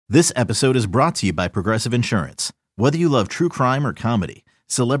This episode is brought to you by Progressive Insurance. Whether you love true crime or comedy,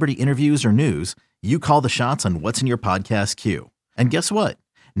 celebrity interviews or news, you call the shots on what's in your podcast queue. And guess what?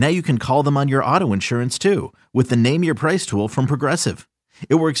 Now you can call them on your auto insurance too with the Name Your Price tool from Progressive.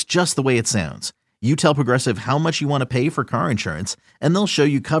 It works just the way it sounds. You tell Progressive how much you want to pay for car insurance, and they'll show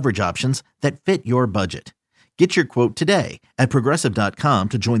you coverage options that fit your budget. Get your quote today at Progressive.com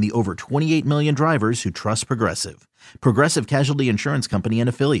to join the over 28 million drivers who trust Progressive. Progressive Casualty Insurance Company and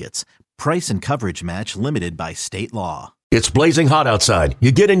Affiliates. Price and coverage match limited by state law. It's blazing hot outside.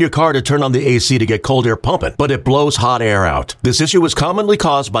 You get in your car to turn on the AC to get cold air pumping, but it blows hot air out. This issue is commonly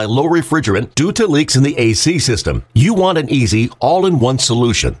caused by low refrigerant due to leaks in the AC system. You want an easy, all-in-one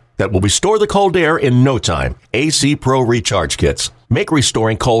solution that will restore the cold air in no time. AC Pro Recharge Kits make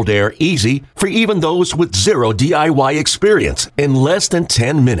restoring cold air easy for even those with zero DIY experience in less than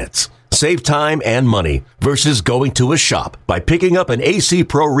 10 minutes. Save time and money versus going to a shop by picking up an AC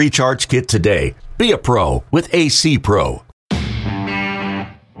Pro Recharge Kit today. Be a pro with AC Pro. So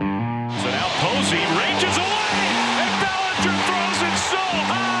now Posey ranges away, and Bellinger throws it so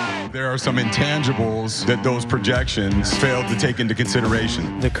high. There are some intangibles that those projections failed to take into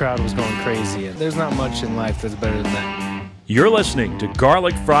consideration. The crowd was going crazy. There's not much in life that's better than that. You're listening to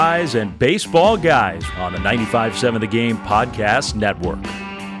Garlic Fries and Baseball Guys on the 95.7 The Game Podcast Network.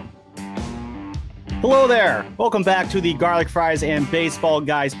 Hello there. Welcome back to the Garlic Fries and Baseball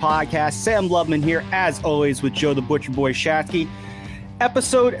Guys podcast. Sam Loveman here, as always, with Joe the Butcher Boy Shasky.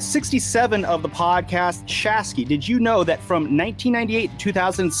 Episode 67 of the podcast. Shasky, did you know that from 1998 to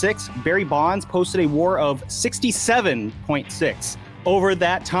 2006, Barry Bonds posted a WAR of 67.6 over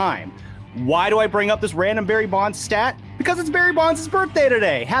that time? Why do I bring up this random Barry Bonds stat? Because it's Barry Bonds' birthday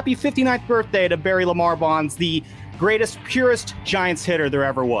today. Happy 59th birthday to Barry Lamar Bonds, the greatest, purest Giants hitter there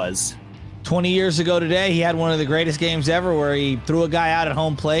ever was. 20 years ago today, he had one of the greatest games ever where he threw a guy out at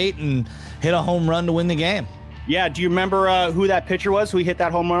home plate and hit a home run to win the game. Yeah, do you remember who that pitcher was who he hit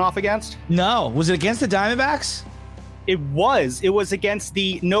that home run off against? No. Was it against the Diamondbacks? It was. It was against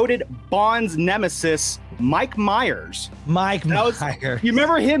the noted Bonds nemesis, Mike Myers. Myers. You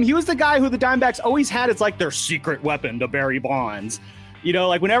remember him? He was the guy who the Diamondbacks always had as like their secret weapon to Barry Bonds. You know,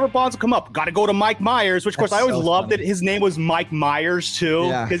 like whenever Bonds would come up, got to go to Mike Myers, which of course I always loved that his name was Mike Myers too.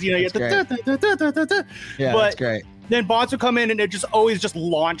 Because, you know, you have to. Yeah, that's great. Then Bonds would come in and it just always just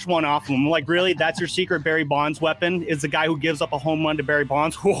launch one off him. Like, really? That's your secret Barry Bonds weapon? Is the guy who gives up a home run to Barry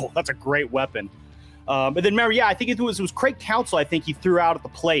Bonds? Whoa, that's a great weapon. But then remember, I think it was Craig Counsell, I think he threw out at the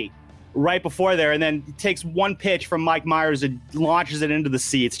plate right before there and then takes one pitch from Mike Myers and launches it into the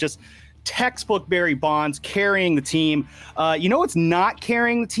seats. Just textbook Barry Bonds carrying the team. You know what's not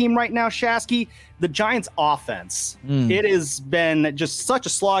carrying the team right now, Shasky? The Giants offense. It has been just such a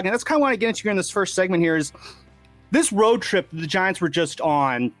slog. And that's kind of what I get into here in this first segment here is this road trip the Giants were just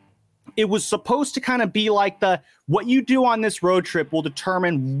on. It was supposed to kind of be like what you do on this road trip will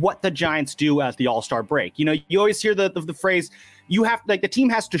determine what the Giants do at the All-Star break. You know, you always hear the phrase, the team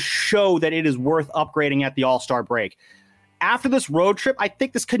has to show that it is worth upgrading at the All-Star break. After this road trip, I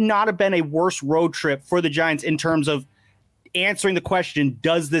think this could not have been a worse road trip for the Giants in terms of answering the question,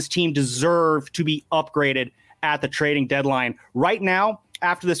 does this team deserve to be upgraded at the trading deadline? Right now,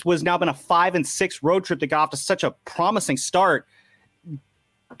 after this was now been a 5-6 road trip that got off to such a promising start,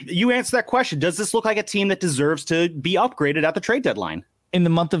 you answer that question. Does this look like a team that deserves to be upgraded at the trade deadline? In the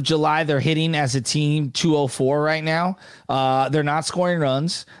month of July, they're hitting as a team 204 right now. They're not scoring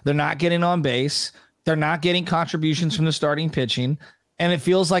runs. They're not getting on base. They're not getting contributions from the starting pitching, and it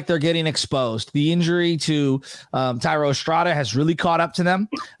feels like they're getting exposed. The injury to Thairo Estrada has really caught up to them.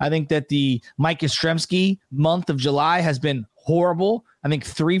 I think that the Mike Yastrzemski month of July has been horrible. I think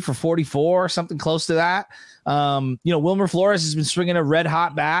 3 for 44 or something close to that. Wilmer Flores has been swinging a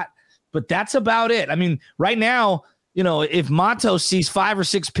red-hot bat, but that's about it. I mean, right now, if Matos sees 5 or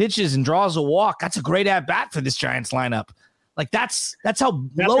 6 pitches and draws a walk, that's a great at-bat for this Giants lineup. Like, that's how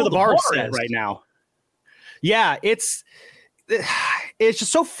low the bar is set right now. Yeah, it's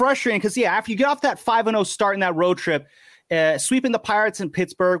just so frustrating because, after you get off that 5-0 start in that road trip, sweeping the Pirates in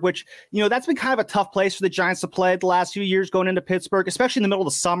Pittsburgh, which, that's been kind of a tough place for the Giants to play the last few years going into Pittsburgh, especially in the middle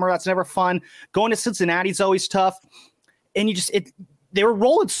of the summer. That's never fun. Going to Cincinnati is always tough. And they were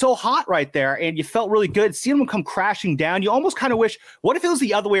rolling so hot right there, and you felt really good. Seeing them come crashing down, you almost kind of wish, what if it was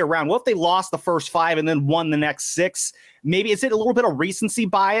the other way around? What if they lost the first 5 and then won the next 6? Maybe is it a little bit of recency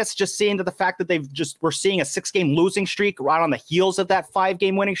bias, just seeing to the fact that we're seeing a 6-game losing streak right on the heels of that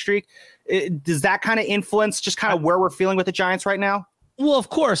 5-game winning streak? Does that kind of influence just kind of where we're feeling with the Giants right now? Well, of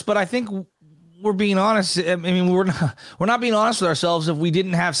course, but I think we're being honest. I mean, we're not being honest with ourselves if we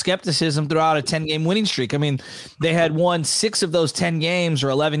didn't have skepticism throughout a 10-game winning streak. I mean, they had won 6 of those 10 games or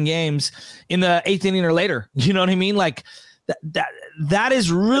 11 games in the 8th inning or later. You know what I mean? Like that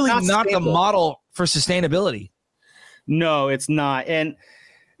is really not the model for sustainability. No, it's not. And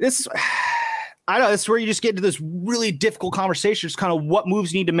this, I don't know, this is where you just get into this really difficult conversation, just kind of what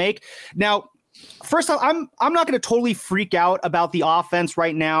moves you need to make. Now, first off, I'm not going to totally freak out about the offense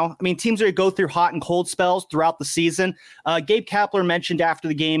right now. I mean, teams are going to go through hot and cold spells throughout the season. Gabe Kapler mentioned after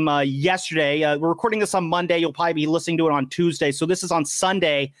the game yesterday, we're recording this on Monday. You'll probably be listening to it on Tuesday. So this is on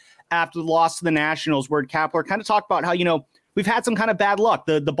Sunday after the loss to the Nationals, where Kapler kind of talked about how, we've had some kind of bad luck.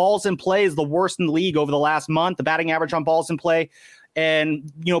 The balls in play is the worst in the league over the last month, the batting average on balls in play. And,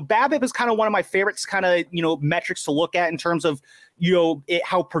 BABIP is kind of one of my favorites kind of, metrics to look at in terms of,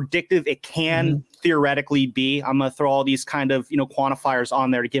 how predictive it can theoretically be. I'm going to throw all these kind of, quantifiers on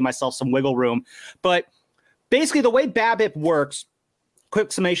there to give myself some wiggle room. But basically the way BABIP works,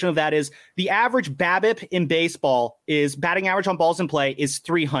 quick summation of that is the average BABIP in baseball is batting average on balls in play is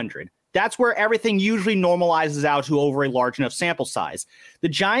 300. That's where everything usually normalizes out to over a large enough sample size. The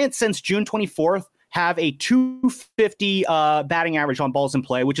Giants, since June 24th, have a 250 batting average on balls in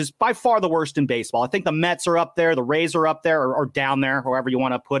play, which is by far the worst in baseball. I think the Mets are up there, the Rays are up there, or down there, however you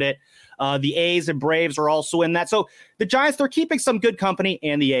want to put it. The A's and Braves are also in that. So the Giants, they're keeping some good company,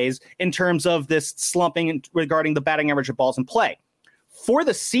 and the A's, in terms of this slumping regarding the batting average of balls in play. For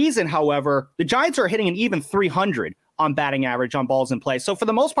the season, however, the Giants are hitting an even 300 on batting average on balls in play. So for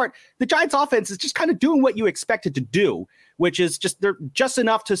the most part, the Giants offense is just kind of doing what you expect it to do, which is they're just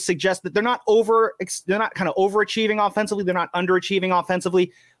enough to suggest that they're not kind of overachieving offensively. They're not underachieving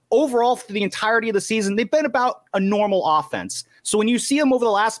offensively. Overall, for the entirety of the season, they've been about a normal offense. So when you see them over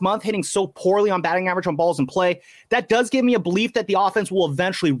the last month hitting so poorly on batting average on balls in play, that does give me a belief that the offense will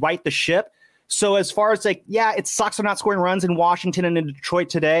eventually right the ship. So as far as it sucks they're not scoring runs in Washington and in Detroit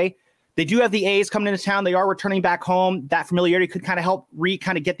today. They do have the A's coming into town. They are returning back home. That familiarity could kind of help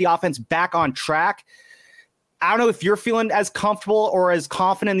get the offense back on track. I don't know if you're feeling as comfortable or as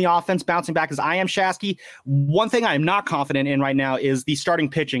confident in the offense bouncing back as I am, Shasky. One thing I am not confident in right now is the starting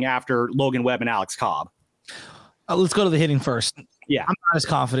pitching after Logan Webb and Alex Cobb. Let's go to the hitting first. Yeah, I'm not as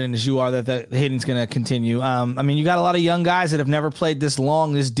confident as you are that the hitting's going to continue. I mean, you got a lot of young guys that have never played this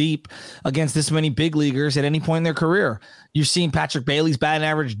long, this deep against this many big leaguers at any point in their career. You're seeing Patrick Bailey's batting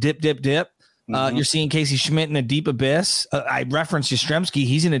average dip. You're seeing Casey Schmidt in a deep abyss. I referenced Yastrzemski.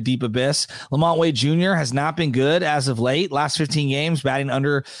 He's in a deep abyss. Lamont Wade Jr. has not been good as of late. Last 15 games, batting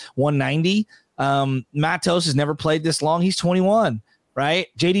under 190. Matt Tost has never played this long. He's 21, right?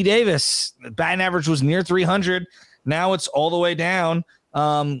 JD Davis, batting average was near 300. Now it's all the way down,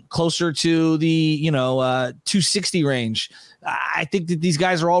 closer to the 260 range. I think that these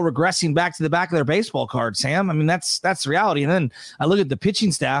guys are all regressing back to the back of their baseball card, Sam. I mean, that's the reality. And then I look at the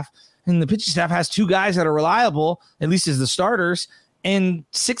pitching staff, and the pitching staff has 2 guys that are reliable, at least as the starters, and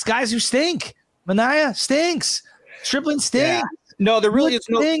 6 guys who stink. Manaea stinks. Stripling stinks. Yeah. No, there really is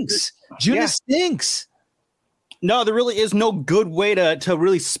stinks. Junis stinks. No, there really is no good way to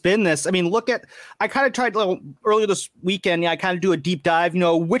really spin this. I mean, I kind of tried earlier this weekend. I kind of do a deep dive,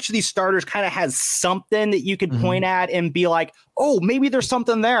 which of these starters kind of has something that you could point at and be like, oh, maybe there's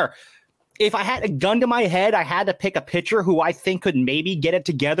something there. If I had a gun to my head, I had to pick a pitcher who I think could maybe get it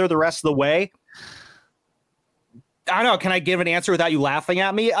together the rest of the way. I don't know. Can I give an answer without you laughing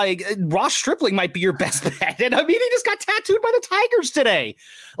at me? Ross Stripling might be your best bet. And I mean, he just got tattooed by the Tigers today.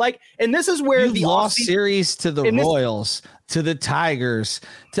 And this is where the lost series to the Royals, to the Tigers,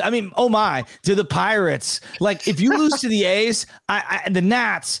 to the Pirates. If you lose to the A's, the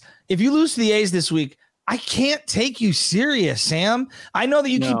Nats, if you lose to the A's this week, I can't take you serious, Sam. I know that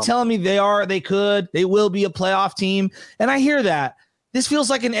you keep telling me they will be a playoff team. And I hear that. This feels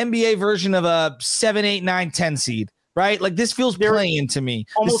like an NBA version of a 7, 8, 9, 10 seed, right? This feels playing to me.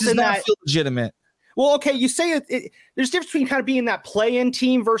 This does not feel legitimate. Well, okay, you say there's a difference between kind of being that play-in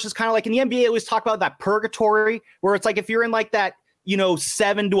team versus kind of in the NBA, they always talk about that purgatory, where it's if you're in that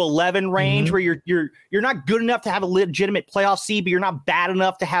 7 to 11 range, where you're not good enough to have a legitimate playoff seed, but you're not bad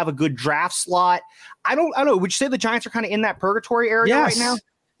enough to have a good draft slot. I don't know. Would you say the Giants are kind of in that purgatory area right now?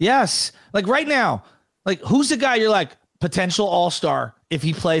 Yes. Right now, who's the guy you're potential all-star if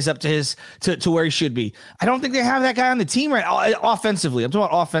he plays up to to where he should be? I don't think they have that guy on the team right now. Offensively. I'm talking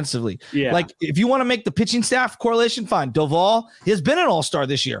about offensively. Yeah. If you want to make the pitching staff correlation, fine. Doval has been an all-star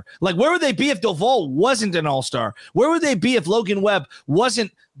this year. Where would they be if Doval wasn't an all-star? Where would they be if Logan Webb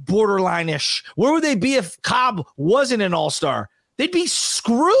wasn't borderline-ish? Where would they be if Cobb wasn't an all-star? They'd be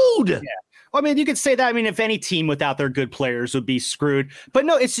screwed. Yeah. I mean, you could say that. I mean, if any team without their good players would be screwed, but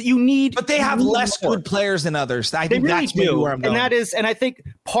no, you need. But they have less good players than others. I think really that's maybe where I'm going. And I think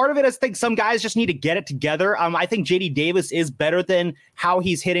part of it is, I think some guys just need to get it together. I think JD Davis is better than how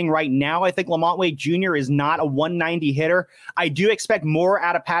he's hitting right now. I think Lamont Wade Jr. is not a 190 hitter. I do expect more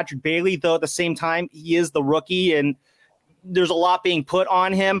out of Patrick Bailey, though. At the same time, he is the rookie, and there's a lot being put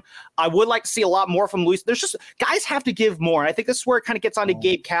on him. I would like to see a lot more from Luis. There's just guys have to give more. I think this is where it kind of gets onto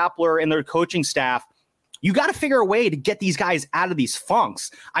Gabe Kapler and their coaching staff. You got to figure a way to get these guys out of these funks.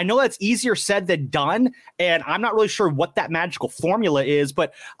 I know that's easier said than done, and I'm not really sure what that magical formula is,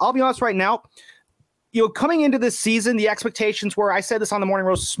 but I'll be honest right now, coming into this season, the expectations were, I said this on the Morning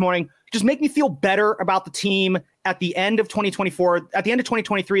Roast this morning, just make me feel better about the team at the end of 2024, at the end of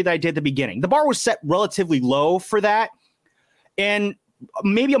 2023 that I did at the beginning. The bar was set relatively low for that. And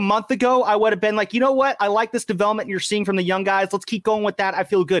maybe a month ago, I would have been like, you know what? I like this development you're seeing from the young guys. Let's keep going with that. I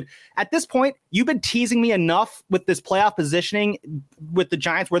feel good. At this point, you've been teasing me enough with this playoff positioning with the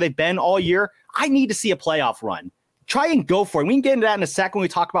Giants where they've been all year. I need to see a playoff run. Try and go for it. We can get into that in a second when we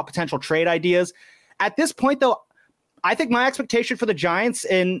talk about potential trade ideas. At this point, though, I think my expectation for the Giants,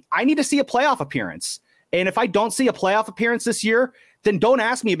 and I need to see a playoff appearance. And if I don't see a playoff appearance this year, then don't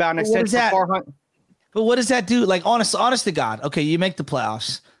ask me about an extension for Farhan. But what does that do? Like, honest to God. Okay, you make the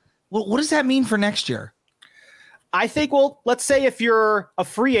playoffs. What does that mean for next year? I think, well, let's say if you're a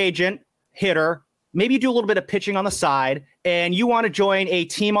free agent hitter, maybe you do a little bit of pitching on the side, and you want to join a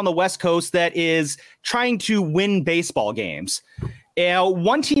team on the West Coast that is trying to win baseball games. And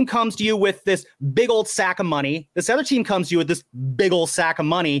one team comes to you with this big old sack of money. This other team comes to you with this big old sack of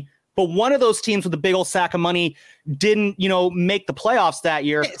money. But one of those teams with the big old sack of money didn't, make the playoffs that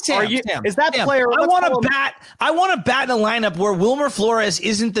year. Sam, is that player? I want to bat in a lineup where Wilmer Flores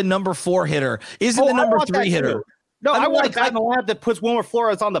isn't the number 4 hitter, isn't the number 3 hitter. Too. No, I want to bat in a lineup that puts Wilmer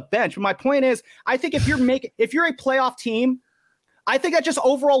Flores on the bench. But my point is, I think if you're a playoff team, I think that just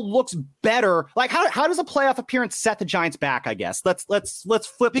overall looks better. Like how does a playoff appearance set the Giants back? I guess let's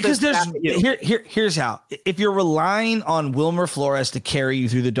flip because here's how. If you're relying on Wilmer Flores to carry you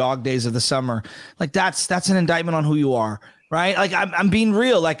through the dog days of the summer, like that's an indictment on who you are, right? Like I'm being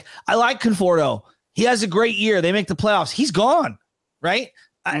real. Like I like Conforto. He has a great year. They make the playoffs. He's gone, right?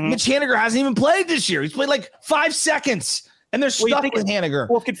 Mitch Haniger hasn't even played this year. He's played like 5 seconds. And they're stuck with Haniger.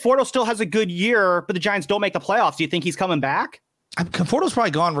 Well, if Conforto still has a good year, but the Giants don't make the playoffs, do you think he's coming back? Conforto's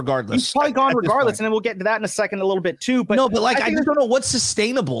probably gone regardless. He's probably gone regardless, and then we'll get to that in a second a little bit too. But I just don't know what's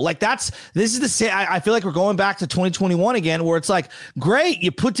sustainable. Like this is the same. I feel like we're going back to 2021 again, where it's like, great,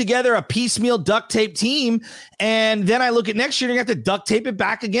 you put together a piecemeal duct tape team, and then I look at next year and you have to duct tape it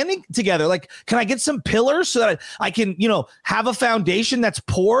back again together. Like, can I get some pillars so that I can, have a foundation that's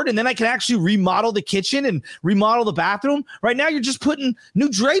poured, and then I can actually remodel the kitchen and remodel the bathroom? Right now, you're just putting new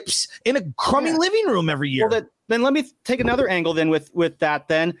drapes in a crummy living room every year. Well, then let me take another angle then with that.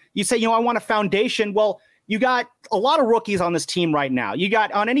 Then you say, I want a foundation. Well, you got a lot of rookies on this team right now. You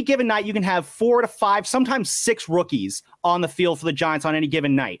got on any given night, you can have 4 to 5, sometimes 6 rookies on the field for the Giants on any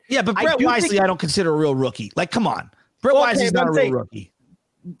given night. Yeah, but Brett Wisely, I don't consider a real rookie. Like, come on. Brett Wisely's not a real rookie.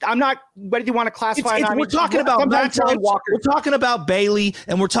 I'm not. What do you want to classify? We're talking about Walker. We're talking about Bailey,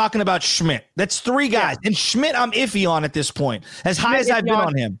 and we're talking about Schmidt. That's 3 guys. Yeah. And Schmidt, I'm iffy on at this point, as high as I've been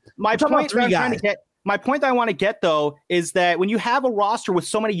on him. My point that I want to get, though, is that when you have a roster with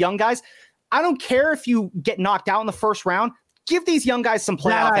so many young guys, I don't care if you get knocked out in the first round. Give these young guys some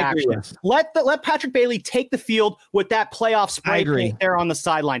playoff action. Let Patrick Bailey take the field with that playoff spray paint there on the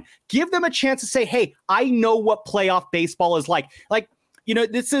sideline. Give them a chance to say, hey, I know what playoff baseball is like. Like,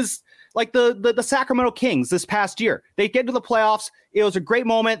 this is like the Sacramento Kings this past year. They get to the playoffs. It was a great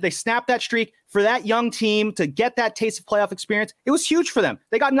moment. They snapped that streak. For that young team to get that taste of playoff experience, it was huge for them.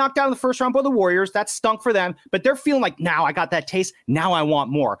 They got knocked out in the first round by the Warriors. That stunk for them, but they're feeling like, now I got that taste. Now I want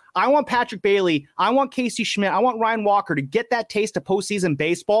more. I want Patrick Bailey. I want Casey Schmidt. I want Ryan Walker to get that taste of postseason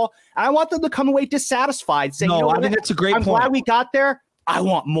baseball. And I want them to come away dissatisfied, saying, I think that's a great point. I'm glad we got there. I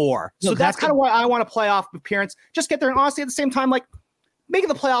want more. So that's kind of why I want a playoff appearance. Just get there. And honestly, at the same time, like, making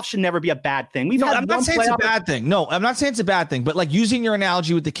the playoffs should never be a bad thing. I'm not saying it's a bad thing. No, I'm not saying it's a bad thing. But like using your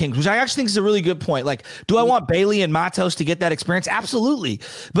analogy with the Kings, which I actually think is a really good point. Like, do I want Bailey and Matos to get that experience? Absolutely.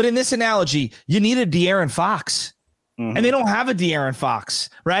 But in this analogy, you need a De'Aaron Fox. And they don't have a De'Aaron Fox,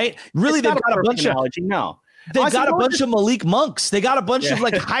 right? Really, they've got a bunch of They've got a bunch of Malik Monks. They got a bunch of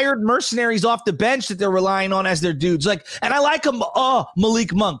like hired mercenaries off the bench that they're relying on as their dudes. Like, and I like them.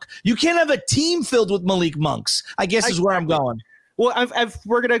 Malik Monk. You can't have a team filled with Malik Monks, I guess is where I'm going. Well,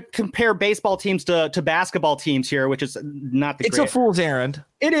 we're going to compare baseball teams to basketball teams here, which is not the It's a fool's errand.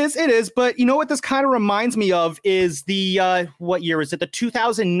 It is. But you know what this kind of reminds me of is the, what year is it? The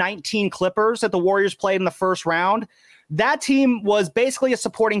 2019 Clippers that the Warriors played in the first round. That team was basically a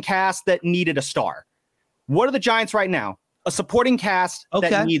supporting cast that needed a star. What are the Giants right now? A supporting cast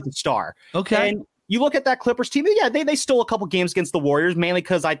that needs a star. Okay. And you look at that Clippers team, yeah, they stole a couple games against the Warriors, mainly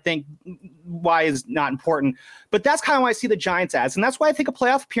because I think why is not important. But that's kind of what I see the Giants as. And that's why I think a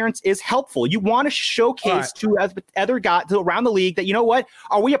playoff appearance is helpful. You want to showcase to other guys around the league that, you know what,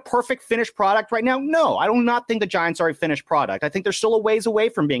 are we a perfect finished product right now? No, I do not think the Giants are a finished product. I think they're still a ways away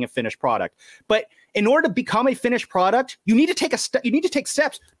from being a finished product. But in order to become a finished product, you need to take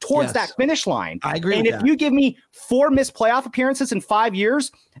steps towards that finish line. I agree. And if you give me 4 missed playoff appearances in 5 years,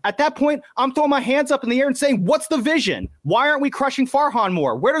 at that point, I'm throwing my hands up in the air and saying, what's the vision? Why aren't we crushing Farhan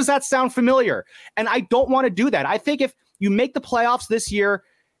more? Where does that sound familiar? And I don't want to do that. I think if you make the playoffs this year,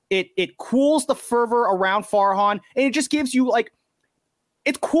 it cools the fervor around Farhan, and it just gives you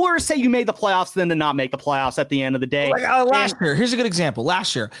it's cooler to say you made the playoffs than to not make the playoffs at the end of the day. Last year, here's a good example.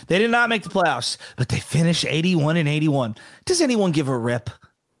 Last year, they did not make the playoffs, but they finished 81-81. Does anyone give a rip?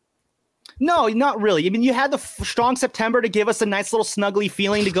 No, not really. I mean, you had the strong September to give us a nice little snuggly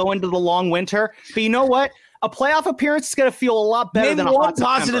feeling to go into the long winter. But you know what? A playoff appearance is going to feel a lot better than a hot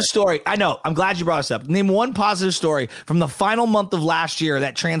September. Positive story. I know. I'm glad you brought us up. Name one positive story from the final month of last year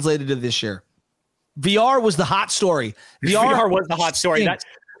that translated to this year. VR was the hot story. VR was the hot story. That's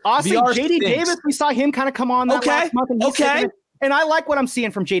honestly JD Davis. We saw him kind of come on that last month. And I like what I'm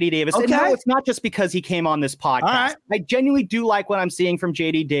seeing from JD Davis. And no, it's not just because he came on this podcast. Right. I genuinely do like what I'm seeing from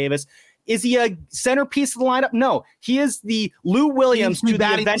JD Davis. Is he a centerpiece of the lineup? No, he is the Lou Williams to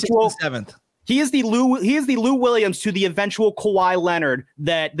the eventual 7th. He is the Lou Williams to the eventual Kawhi Leonard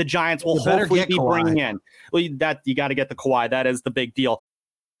that the Giants will hopefully be bringing in. Well, that you got to get the Kawhi. That is the big deal.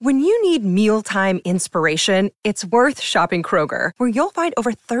 When you need mealtime inspiration, it's worth shopping Kroger, where you'll find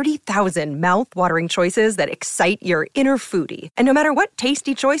over 30,000 mouth-watering choices that excite your inner foodie. And no matter what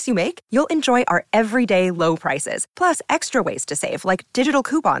tasty choice you make, you'll enjoy our everyday low prices, plus extra ways to save, like digital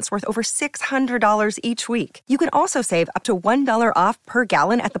coupons worth over $600 each week. You can also save up to $1 off per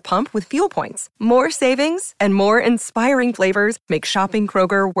gallon at the pump with fuel points. More savings and more inspiring flavors make shopping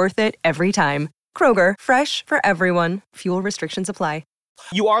Kroger worth it every time. Kroger, fresh for everyone. Fuel restrictions apply.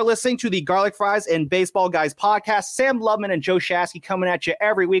 You are listening to the Garlic Fries and Baseball Guys podcast. Sam Lubman and Joe Shasky coming at you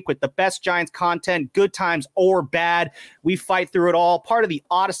every week with the best Giants content, good times or bad. We fight through it all. Part of the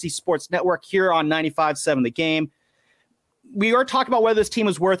Odyssey Sports Network here on 95.7 The Game. We are talking about whether this team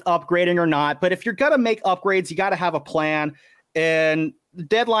is worth upgrading or not, but if you're going to make upgrades, you got to have a plan. And the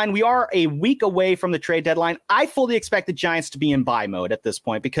deadline, we are a week away from the trade deadline. I fully expect the Giants to be in buy mode at this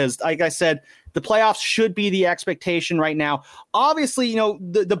point because, like I said, the playoffs should be the expectation right now. Obviously, you know,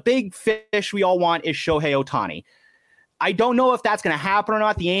 the big fish we all want is Shohei Ohtani. I don't know if that's going to happen or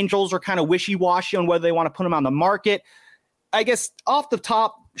not. The Angels are kind of wishy-washy on whether they want to put him on the market. I guess off the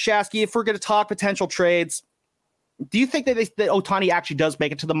top, Shasky, if we're going to talk potential trades, do you think that Ohtani actually does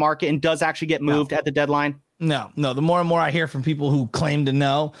make it to the market and does actually get moved at the deadline? No. The more and more I hear from people who claim to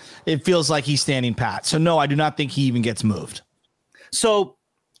know, it feels like he's standing pat. So no, I do not think he even gets moved. So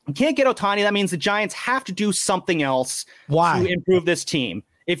you can't get Ohtani. That means the Giants have to do something else to improve this team.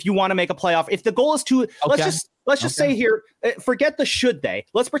 If you want to make a playoff, if the goal is to, let's just say here, forget the should they.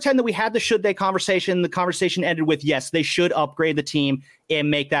 Let's pretend that we had the should they conversation. The conversation ended with, yes, they should upgrade the team and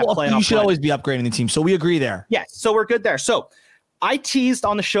make that playoff. You should always be upgrading the team. So we agree there. Yes. So we're good there. So I teased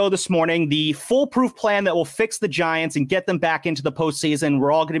on the show this morning the foolproof plan that will fix the Giants and get them back into the postseason.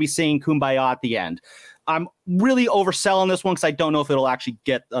 We're all going to be seeing Kumbaya at the end. I'm really overselling this one because I don't know if it'll actually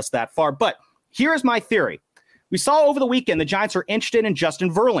get us that far. But here's my theory. We saw over the weekend the Giants are interested in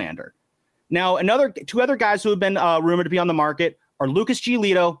Justin Verlander. Now, two other guys who have been rumored to be on the market are Lucas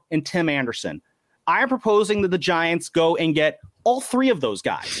Giolito and Tim Anderson. I am proposing that the Giants go and get all three of those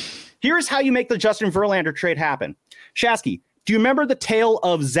guys. Here's how you make the Justin Verlander trade happen. Shasky, do you remember the tale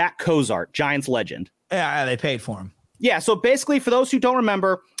of Zach Cozart, Giants legend? Yeah, they paid for him. Yeah, so basically, for those who don't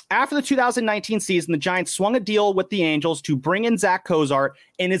remember, after the 2019 season, the Giants swung a deal with the Angels to bring in Zach Cozart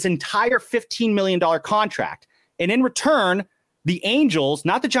and his entire $15 million contract. And in return, the Angels,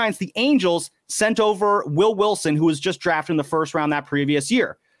 not the Giants, the Angels sent over Will Wilson, who was just drafted in the first round that previous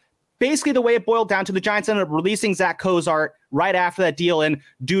year. Basically, the way it boiled down to, the Giants ended up releasing Zach Cozart right after that deal, and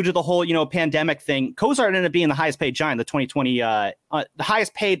due to the whole, pandemic thing, Cozart ended up being the highest paid Giant, the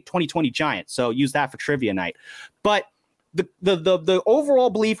highest paid 2020 Giant. So use that for trivia night. But the overall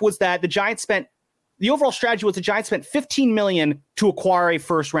belief was that the overall strategy was the Giants spent $15 million to acquire a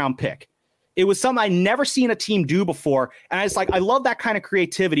first round pick. It was something I never seen a team do before. And I was like, I love that kind of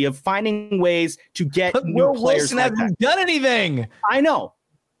creativity of finding ways to get new Will players. Wilson like hasn't done anything. I know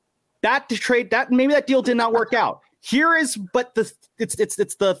that maybe that deal did not work out. Here is, but it's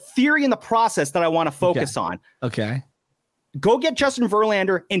the theory and the process that I want to focus on. Okay. Go get Justin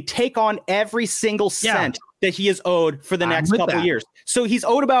Verlander and take on every single cent that he is owed for the next couple of years. So he's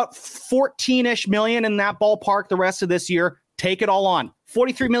owed about 14-ish million in that ballpark the rest of this year. Take it all on.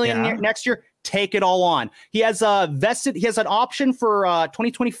 43 million next year. Take it all on. He has He has an option for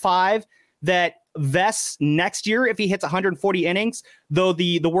 2025 that vests next year if he hits 140 innings. Though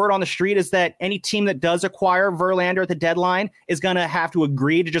the word on the street is that any team that does acquire Verlander at the deadline is going to have to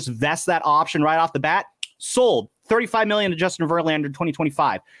agree to just vest that option right off the bat. Sold. $35 million to Justin Verlander in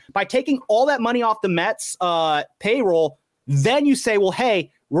 2025. By taking all that money off the Mets payroll, then you say, well,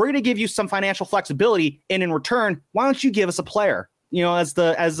 hey, we're going to give you some financial flexibility, and in return, why don't you give us a player? As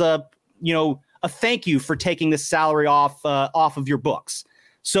a thank you for taking this salary off of your books.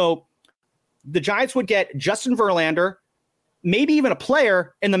 So the Giants would get Justin Verlander, maybe even a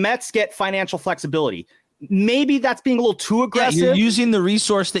player, and the Mets get financial flexibility. Maybe that's being a little too aggressive. Yeah, you're using the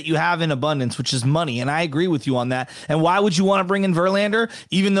resource that you have in abundance, which is money. And I agree with you on that. And why would you want to bring in Verlander,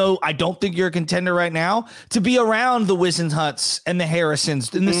 even though I don't think you're a contender right now, to be around the Wisenhutts and the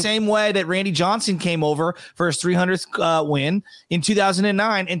Harrisons in the same way that Randy Johnson came over for his 300th win in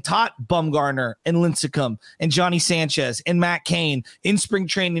 2009 and taught Bumgarner and Lincecum and Johnny Sanchez and Matt Cain in spring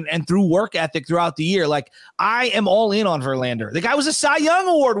training and through work ethic throughout the year. Like, I am all in on Verlander. The guy was a Cy Young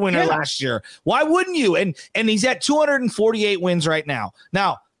Award winner last year. Why wouldn't you? And he's at 248 wins right now.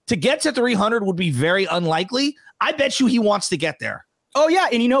 Now, to get to 300 would be very unlikely. I bet you he wants to get there. Oh, yeah.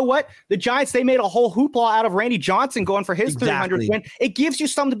 And you know what? The Giants, they made a whole hoopla out of Randy Johnson going for his 300th win. It gives you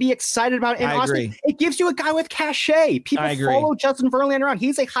something to be excited about. And honestly, it gives you a guy with cachet. People follow Justin Verlander around.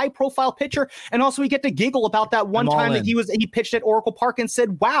 He's a high-profile pitcher. And also we get to giggle about that one time that he pitched at Oracle Park and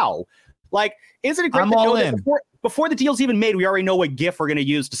said, wow. Like, isn't it great to know that before the deal's even made, we already know what GIF we're going to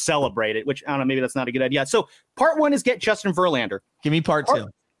use to celebrate it, which I don't know, maybe that's not a good idea. So part one is get Justin Verlander. Give me part two.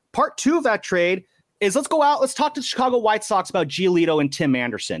 Part two of that trade is let's go out. Let's talk to the Chicago White Sox about Giolito and Tim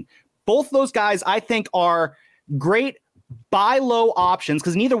Anderson. Both those guys, I think, are great buy low options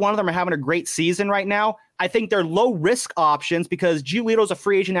because neither one of them are having a great season right now. I think they're low risk options because Giolito's a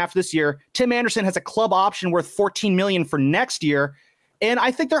free agent after this year. Tim Anderson has a club option worth $14 million for next year. And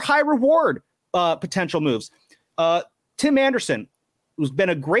I think they're high reward potential moves. Tim Anderson, who's been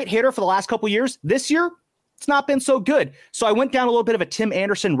a great hitter for the last couple of years, this year, it's not been so good. So I went down a little bit of a Tim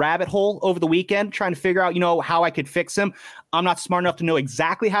Anderson rabbit hole over the weekend, trying to figure out, how I could fix him. I'm not smart enough to know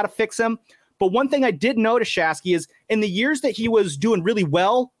exactly how to fix him. But one thing I did notice, Shasky, is in the years that he was doing really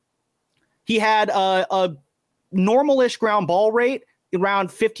well, he had a normal-ish ground ball rate, around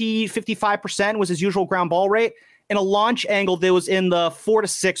 55% was his usual ground ball rate, and a launch angle that was in the 4 to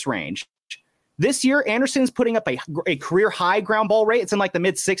 6 range. This year, Anderson's putting up a career high ground ball rate. It's in like the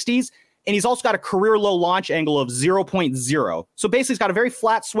mid 60s. And he's also got a career low launch angle of 0.0. So basically he's got a very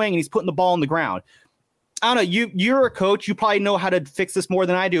flat swing and he's putting the ball on the ground. I don't know. You're a coach. You probably know how to fix this more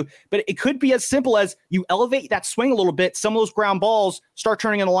than I do, but it could be as simple as you elevate that swing a little bit. Some of those ground balls start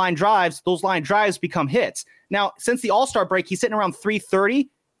turning into line drives. Those line drives become hits. Now, since the All-Star break, he's sitting around 330.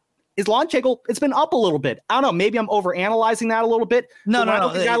 His launch angle, it's been up a little bit. I don't know. Maybe I'm overanalyzing that a little bit. No.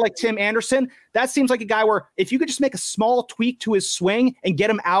 A guy like Tim Anderson, that seems like a guy where if you could just make a small tweak to his swing and get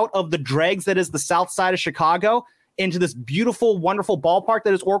him out of the dregs that is the south side of Chicago into this beautiful, wonderful ballpark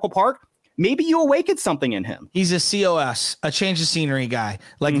that is Oracle Park, maybe you awakened something in him. He's a COS, a change of scenery guy.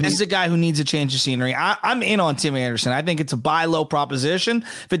 Like this is a guy who needs a change of scenery. I'm in on Tim Anderson. I think it's a buy low proposition.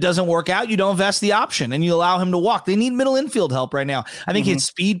 If it doesn't work out, you don't vest the option and you allow him to walk. They need middle infield help right now. I think his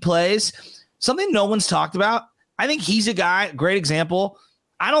speed plays, something no one's talked about. I think he's a guy, great example.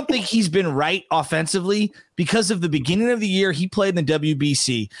 I don't think he's been right offensively because of the beginning of the year he played in the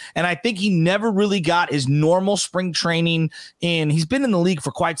WBC. And I think he never really got his normal spring training in. He's been in the league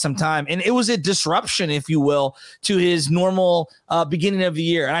for quite some time. And it was a disruption, if you will, to his normal beginning of the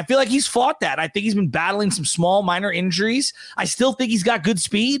year. And I feel like he's fought that. I think he's been battling some small minor injuries. I still think he's got good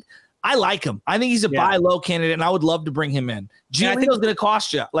speed. I like him. I think he's a buy low candidate, and I would love to bring him in. Giolito's going to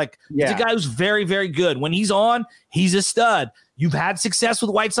cost you. He's a guy who's very, very good. When he's on, he's a stud. You've had success with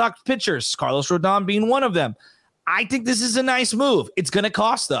White Sox pitchers, Carlos Rodon being one of them. I think this is a nice move. It's going to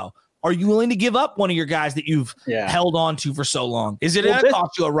cost, though. Are you willing to give up one of your guys that you've held on to for so long? Is it going to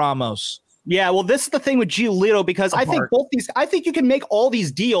cost you a Ramos? Yeah, well, this is the thing with Giolito because I think you can make all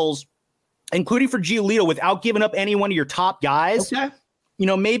these deals, including for Giolito, without giving up any one of your top guys. Okay.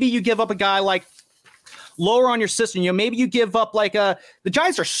 Maybe you give up a guy like lower on your system. Maybe you give up the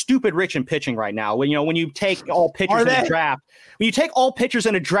Giants are stupid rich in pitching right now. When you take all pitchers in a draft, when you take all pitchers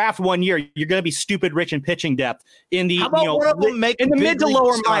in a draft 1 year, you're going to be stupid rich in pitching depth in the in the mid to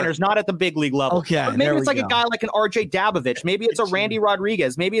lower minors, not at the big league level. Okay, but maybe it's like a guy like an RJ Dabovich. Maybe it's a Randy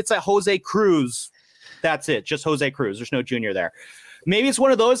Rodriguez. Maybe it's a Jose Cruz. That's it. Just Jose Cruz. There's no junior there. Maybe it's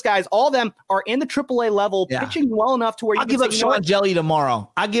one of those guys. All of them are in the AAA level, pitching well enough to where I'll give up Sean Jelly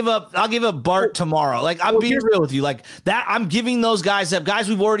tomorrow. I'll give up Bart tomorrow. I'm being real with you. Like that, I'm giving those guys up. Guys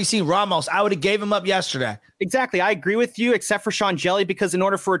we've already seen. Ramos, I would have gave him up yesterday. Exactly. I agree with you, except for Sean Jelly, because in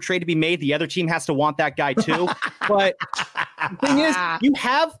order for a trade to be made, the other team has to want that guy too. But the thing is,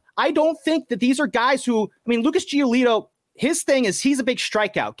 I don't think that these are guys who, Lucas Giolito, his thing is he's a big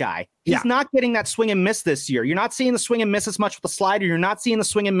strikeout guy. He's not getting that swing and miss this year. You're not seeing the swing and miss as much with the slider. You're not seeing the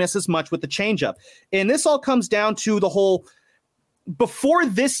swing and miss as much with the changeup. And this all comes down to the whole, before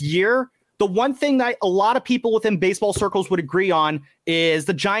this year, the one thing that a lot of people within baseball circles would agree on is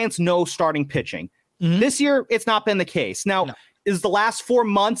the Giants know starting pitching. Mm-hmm. This year, it's not been the case. Now, is the last 4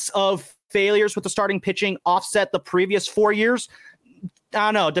 months of failures with the starting pitching offset the previous 4 years? I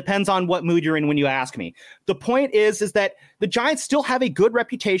don't know. It depends on what mood you're in when you ask me. The point is that the Giants still have a good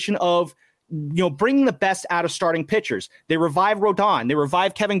reputation of, bringing the best out of starting pitchers. They revived Rodon. They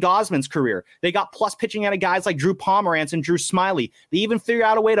revived Kevin Gausman's career. They got plus pitching out of guys like Drew Pomeranz and Drew Smiley. They even figured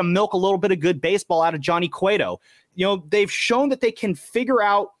out a way to milk a little bit of good baseball out of Johnny Cueto. They've shown that they can figure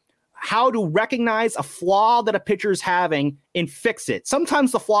out how to recognize a flaw that a pitcher is having and fix it.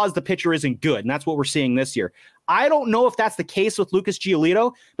 Sometimes the flaw is the pitcher isn't good, and that's what we're seeing this year. I don't know if that's the case with Lucas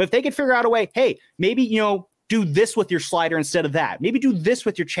Giolito, but if they could figure out a way, hey, maybe, do this with your slider instead of that. Maybe do this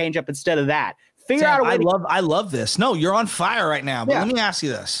with your changeup instead of that. Figure out a way. I love this. No, you're on fire right now, but let me ask you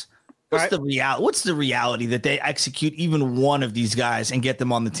this. What's the reality that they execute even one of these guys and get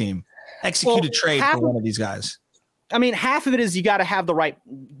them on the team? Execute a trade for one of these guys. Half of it is you got to have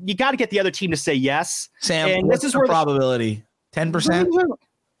you got to get the other team to say yes. Sam, and what's the probability? 10%?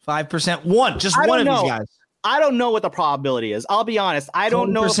 5%? One of these guys. I don't know what the probability is. I'll be honest. I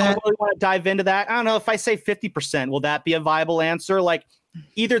don't know if I really want to dive into that. I don't know if I say 50%, will that be a viable answer?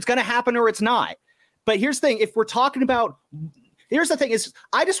 Either it's going to happen or it's not. But here's the thing. If we're talking about, here's the thing is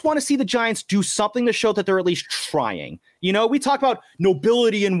I just want to see the Giants do something to show that they're at least trying. We talk about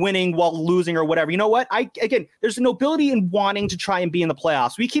nobility in winning while losing or whatever. You know what? There's a nobility in wanting to try and be in the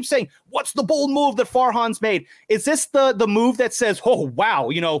playoffs. We keep saying, what's the bold move that Farhan's made? Is this the move that says, oh,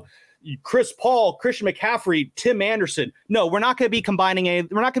 wow, Chris Paul, Christian McCaffrey, Tim Anderson? No, we're not going to be combining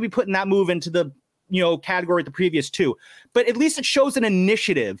we're not going to be putting that move into the category the previous two. But at least it shows an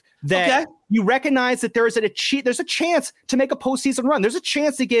initiative that you recognize that there's a chance to make a postseason run. There's a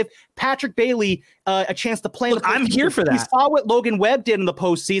chance to give Patrick Bailey a chance to play. Look, I'm here for that. We saw what Logan Webb did in the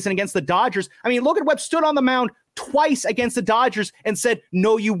postseason against the Dodgers. Logan Webb stood on the mound twice against the Dodgers and said,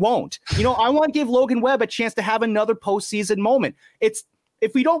 no, you won't. I want to give Logan Webb a chance to have another postseason moment.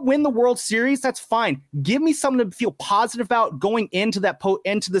 If we don't win the World Series, that's fine. Give me something to feel positive about going into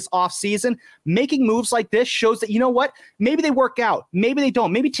into this offseason. Making moves like this shows that, maybe they work out. Maybe they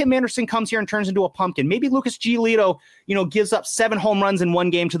don't. Maybe Tim Anderson comes here and turns into a pumpkin. Maybe Lucas Giolito, gives up 7 home runs in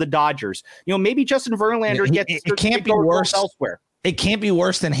one game to the Dodgers. Maybe Justin Verlander it can't be worse elsewhere. It can't be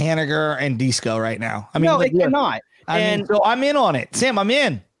worse than Haniger and Disco right now. It cannot. So I'm in on it. Sam, I'm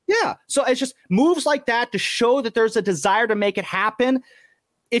in. Yeah. So it's just moves like that to show that there's a desire to make it happen.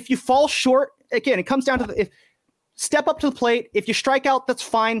 If you fall short, again, it comes down to step up to the plate. If you strike out, that's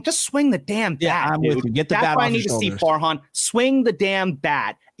fine. Just swing the damn bat. Yeah, I'm with you. Get the bat off your shoulders. That's what I need to see, Farhan. Swing the damn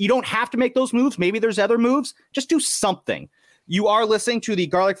bat. You don't have to make those moves. Maybe there's other moves. Just do something. You are listening to the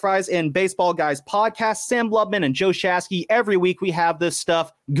Garlic Fries and Baseball Guys podcast. Sam Blubman and Joe Shasky. Every week we have this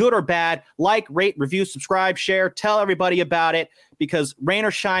stuff, good or bad. Like, rate, review, subscribe, share. Tell everybody about it because rain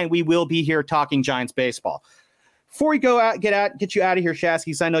or shine, we will be here talking Giants baseball. Before we go out, get you out of here, Shasky,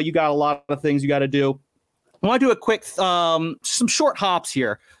 because I know you got a lot of things you got to do. I want to do a quick, some short hops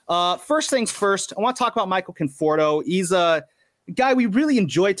here. First things first, I want to talk about Michael Conforto. He's a guy we really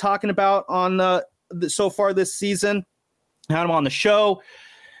enjoy talking about on so far this season. I had him on the show.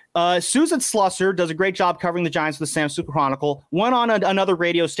 Susan Slusser does a great job covering the Giants with the Sam Super Chronicle. Went on another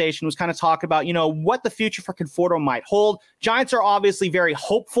radio station, was kind of talking about, what the future for Conforto might hold. Giants are obviously very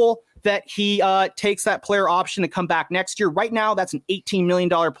hopeful that he takes that player option to come back next year. Right now, that's an $18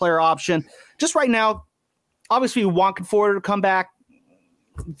 million player option. Just right now, obviously, we want Conforto to come back.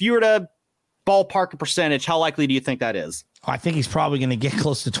 If you were to ballpark a percentage, how likely do you think that is? I think he's probably going to get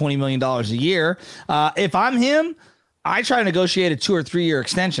close to $20 million a year. If I'm him, I try to negotiate a 2 or 3 year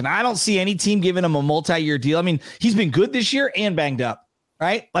extension. I don't see any team giving him a multi-year deal. He's been good this year and banged up.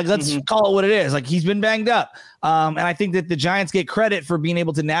 right? Like, let's call it what it is. Like, he's been banged up. And I think that the Giants get credit for being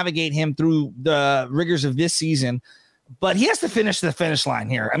able to navigate him through the rigors of this season, but he has to finish the finish line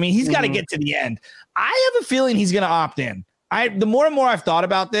here. I mean, he's got to get to the end. I have a feeling he's going to opt in. The more and more I've thought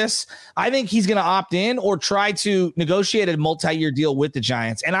about this, I think he's going to opt in or try to negotiate a multi-year deal with the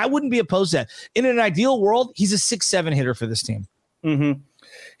Giants. And I wouldn't be opposed to that. In an ideal world, he's a 6-7 hitter for this team.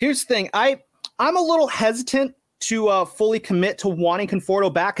 Here's the thing. I'm a little hesitant to fully commit to wanting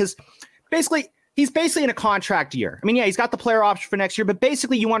Conforto back because he's basically in a contract year. I mean, yeah, he's got the player option for next year, but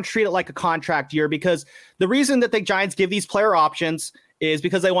basically you want to treat it like a contract year because the reason that the Giants give these player options is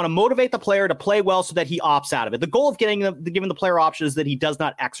because they want to motivate the player to play well so that he opts out of it. The goal of giving the player option is that he does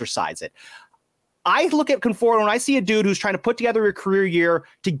not exercise it. I look at Conforto and I see a dude who's trying to put together a career year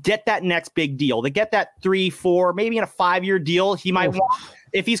to get that next big deal, to get that 3, 4, maybe in a 5-year deal he might want.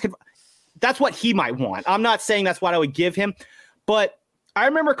 That's what he might want. I'm not saying that's what I would give him, but I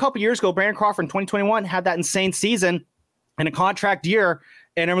remember a couple years ago, Brandon Crawford in 2021 had that insane season in a contract year,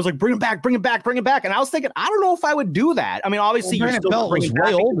 and everyone's like, bring him back. And I was thinking, I don't know if I would do that. I mean, obviously, you're still bringing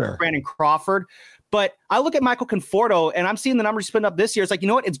back Brandon Crawford, but I look at Michael Conforto, and I'm seeing the numbers spin up this year. It's like, you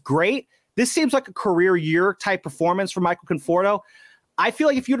know what? It's great. This seems like a career year type performance for Michael Conforto. I feel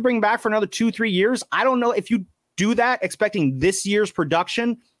like if you were to bring him back for another 2-3 years, I don't know if you do that expecting this year's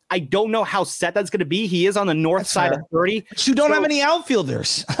production. I don't know how set that's going to be. He is on the north side of 30. But you don't have any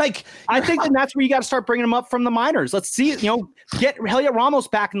outfielders. I think that's where you got to start bringing him up from the minors. Let's see, get Heliot Ramos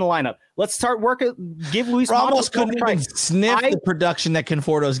back in the lineup. Let's start working. Give Luis Ramos couldn't even sniff the production that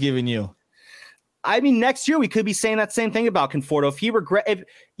Conforto's giving you. I mean, next year we could be saying that same thing about Conforto. If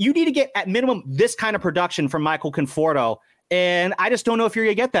you need to get at minimum this kind of production from Michael Conforto, and I just don't know if you're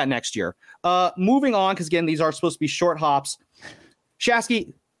going to get that next year. Moving on, because again, these are supposed to be short hops.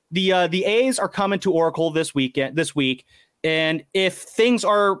 Shasky, the A's are coming to Oracle this week, and if things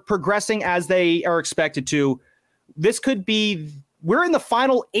are progressing as they are expected to, this could be. We're in the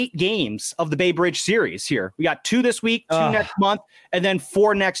final 8 games of the Bay Bridge series here. We got 2 this week, 2 next month, and then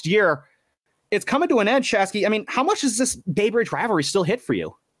 4 next year. It's coming to an end, Shasky. I mean, how much does this Bay Bridge rivalry still hit for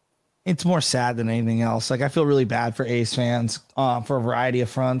you? It's more sad than anything else. Like, I feel really bad for A's fans for a variety of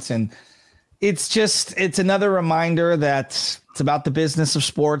fronts, and it's another reminder that it's about the business of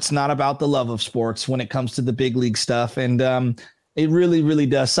sports, not about the love of sports when it comes to the big league stuff. And it really, really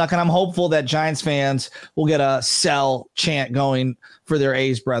does suck. And I'm hopeful that Giants fans will get a sell chant going for their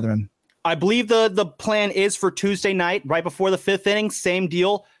A's brethren. I believe the plan is for Tuesday night, right before the 5th inning, same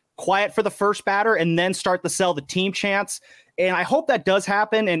deal, quiet for the first batter, and then start to sell the team chants. And I hope that does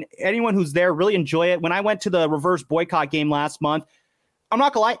happen. And anyone who's there, really enjoy it. When I went to the reverse boycott game last month, I'm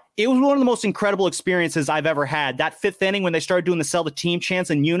not gonna lie, it was one of the most incredible experiences I've ever had. That 5th inning when they started doing the sell the team chants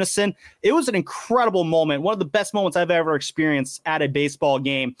in unison, it was an incredible moment. One of the best moments I've ever experienced at a baseball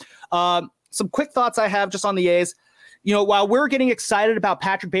game. Some quick thoughts I have just on the A's. While we're getting excited about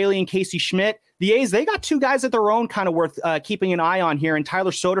Patrick Bailey and Casey Schmidt, the A's, they got 2 guys at their own kind of worth keeping an eye on here, and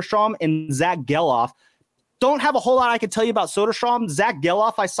Tyler Soderstrom and Zach Geloff. Don't have a whole lot I can tell you about Soderstrom. Zach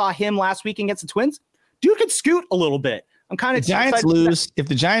Geloff, I saw him last week against the Twins. Dude could scoot a little bit. I'm kind of excited. If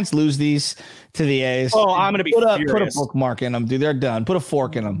the Giants lose these to the A's, I'm going to be furious. Put a bookmark in them, dude. They're done. Put a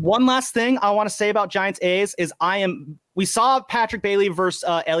fork in them. One last thing I want to say about Giants A's is we saw Patrick Bailey versus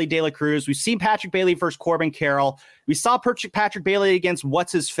Ellie De La Cruz. We've seen Patrick Bailey versus Corbin Carroll. We saw Patrick Bailey against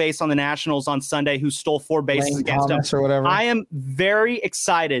what's-his-face on the Nationals on Sunday, who stole 4 bases against him. Or whatever. I am very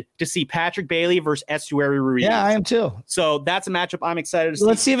excited to see Patrick Bailey versus Estuary Ruiz. Yeah, I am too. So that's a matchup I'm excited to see.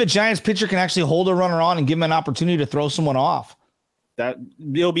 Let's see if a Giants pitcher can actually hold a runner on and give him an opportunity to throw someone off. That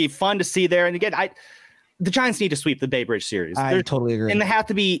it'll be fun to see there. And again, the Giants need to sweep the Bay Bridge series. I totally agree. And they have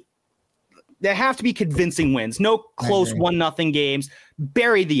to be convincing wins. No close 1-0 games.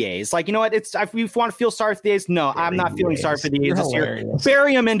 Bury the A's. Like, you know what? If you want to feel sorry for the A's, no, I'm not feeling sorry for the A's this year.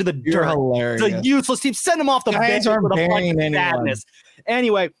 Bury them into the dirt. Hilarious. It's a useless team. Send them off the bench with a bunch of sadness.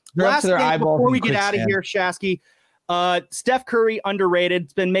 Anyway, last thing before we get out of here, Shasky, Steph Curry underrated.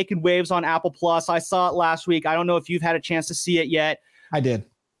 It's been making waves on Apple Plus. I saw it last week. I don't know if you've had a chance to see it yet. I did.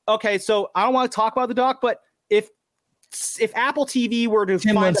 Okay, so I don't want to talk about the doc, but if Apple TV were to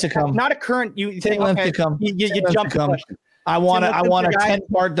Tim find Lincecum. Not a current, you Tim Lincecum. You jumped the question. I want a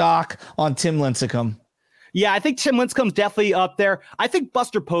 10-part doc on Tim Lincecum. Yeah, I think Tim Lincecum's definitely up there. I think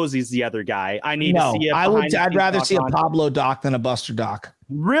Buster Posey's the other guy. I need to see it. I'd rather see a Pablo doc than a Buster doc.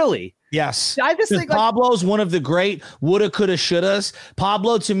 Really? Yes. I just think Pablo's one of the great woulda, coulda, shouldas.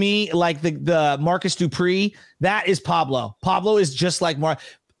 Pablo, to me, like the Marcus Dupree, that is Pablo. Pablo is just like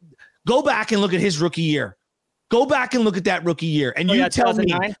Go back and look at his rookie year. Go back and look at that rookie year, and you tell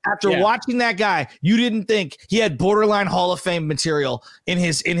me after watching that guy, you didn't think he had borderline Hall of Fame material in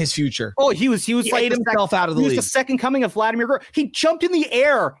his future. Oh, he was like ate himself out of the league. He was the second coming of Vladimir Guerrero. He jumped in the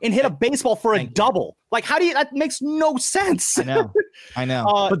air and hit a baseball for a double. Like, that makes no sense. I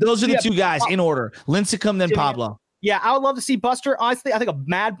know. But those are the two guys in order: Lincecum, then Pablo. Yeah, I would love to see Buster. Honestly, I think a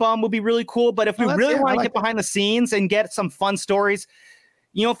Mad Bum would be really cool. But if we really want to get behind the scenes and get some fun stories,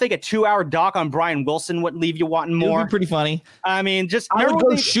 you don't think a 2-hour doc on Brian Wilson wouldn't leave you wanting more? It would be pretty funny. I mean, I would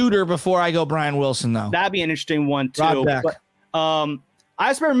go Shooter before I go Brian Wilson, though. That'd be an interesting one, too. But, I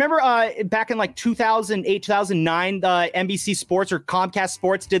just remember back in like 2008, 2009, NBC Sports or Comcast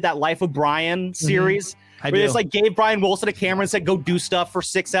Sports did that Life of Brian series. Where they just like gave Brian Wilson a camera and said, go do stuff for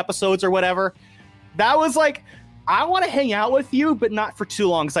 6 episodes or whatever. That was like, I want to hang out with you, but not for too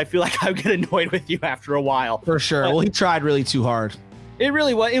long because I feel like I would get annoyed with you after a while. For sure. Well, he tried really too hard. It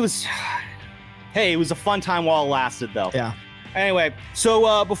really was. Hey, it was a fun time while it lasted, though. Yeah. Anyway,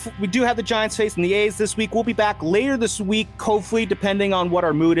 so before we do have the Giants facing the A's this week. We'll be back later this week, hopefully, depending on what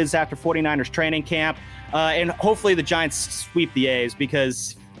our mood is after 49ers training camp. And hopefully the Giants sweep the A's,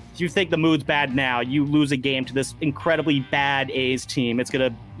 because if you think the mood's bad now, you lose a game to this incredibly bad A's team.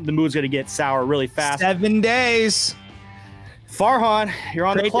 The mood's going to get sour really fast. 7 days. Farhan, you're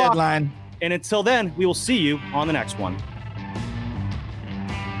on the clock. Deadline. And until then, we will see you on the next one.